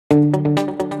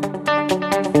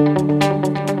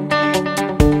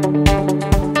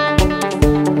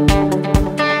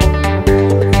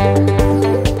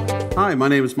my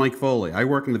name is Mike Foley. I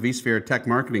work in the vSphere Tech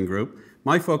Marketing Group.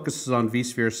 My focus is on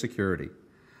vSphere security.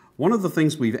 One of the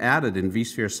things we've added in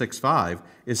vSphere 6.5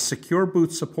 is secure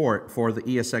boot support for the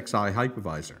ESXi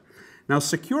hypervisor. Now,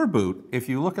 secure boot, if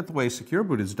you look at the way secure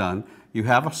boot is done, you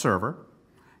have a server,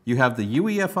 you have the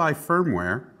UEFI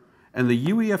firmware, and the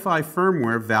UEFI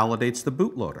firmware validates the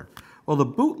bootloader. Well, the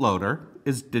bootloader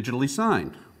is digitally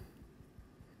signed.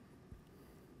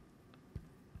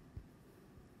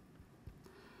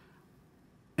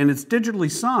 And it's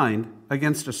digitally signed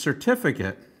against a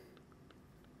certificate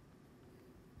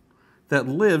that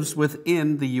lives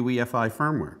within the UEFI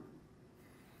firmware.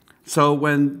 So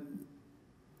when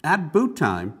at boot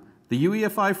time, the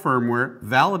UEFI firmware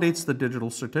validates the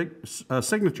digital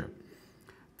signature.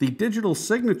 The digital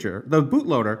signature, the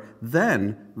bootloader,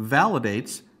 then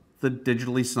validates the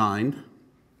digitally signed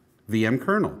VM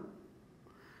kernel.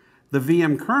 The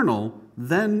VM kernel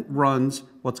then runs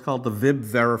what's called the VIB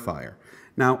verifier.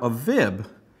 Now, a VIB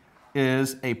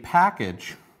is a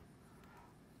package,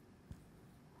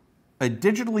 a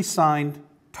digitally signed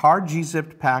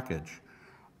tar-gzipped package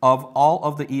of all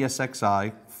of the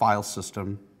ESXi file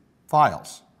system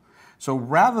files. So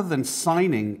rather than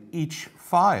signing each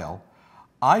file,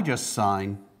 I just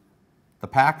sign the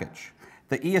package.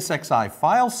 The ESXi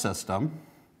file system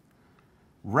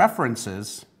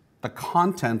references the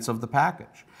contents of the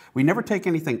package. We never take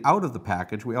anything out of the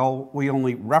package, we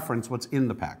only reference what's in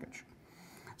the package.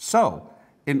 So,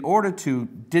 in order to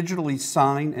digitally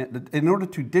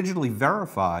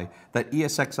verify that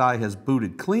ESXi has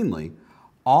booted cleanly,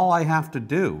 all I have to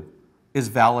do is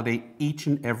validate each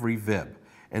and every VIB.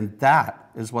 And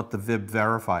that is what the VIB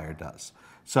verifier does.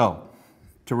 So,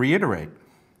 to reiterate,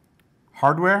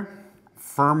 hardware,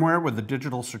 firmware with a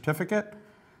digital certificate,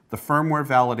 the firmware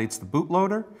validates the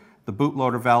bootloader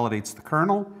validates the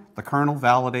kernel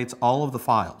validates all of the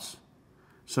files.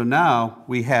 So now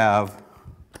we have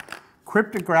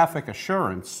cryptographic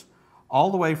assurance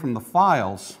all the way from the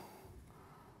files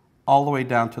all the way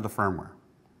down to the firmware.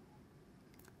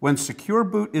 When secure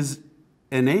boot is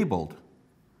enabled,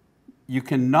 you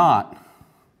cannot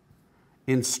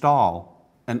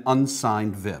install an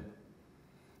unsigned VIB.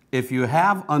 If you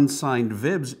have unsigned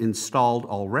VIBs installed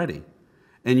already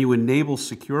and you enable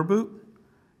secure boot,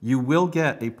 you will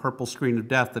get a purple screen of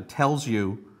death that tells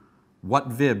you what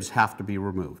VIBs have to be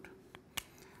removed.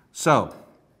 So,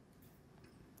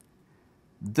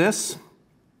 this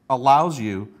allows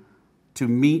you to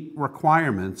meet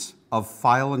requirements of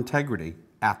file integrity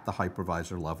at the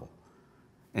hypervisor level.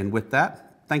 And with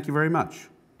that, thank you very much.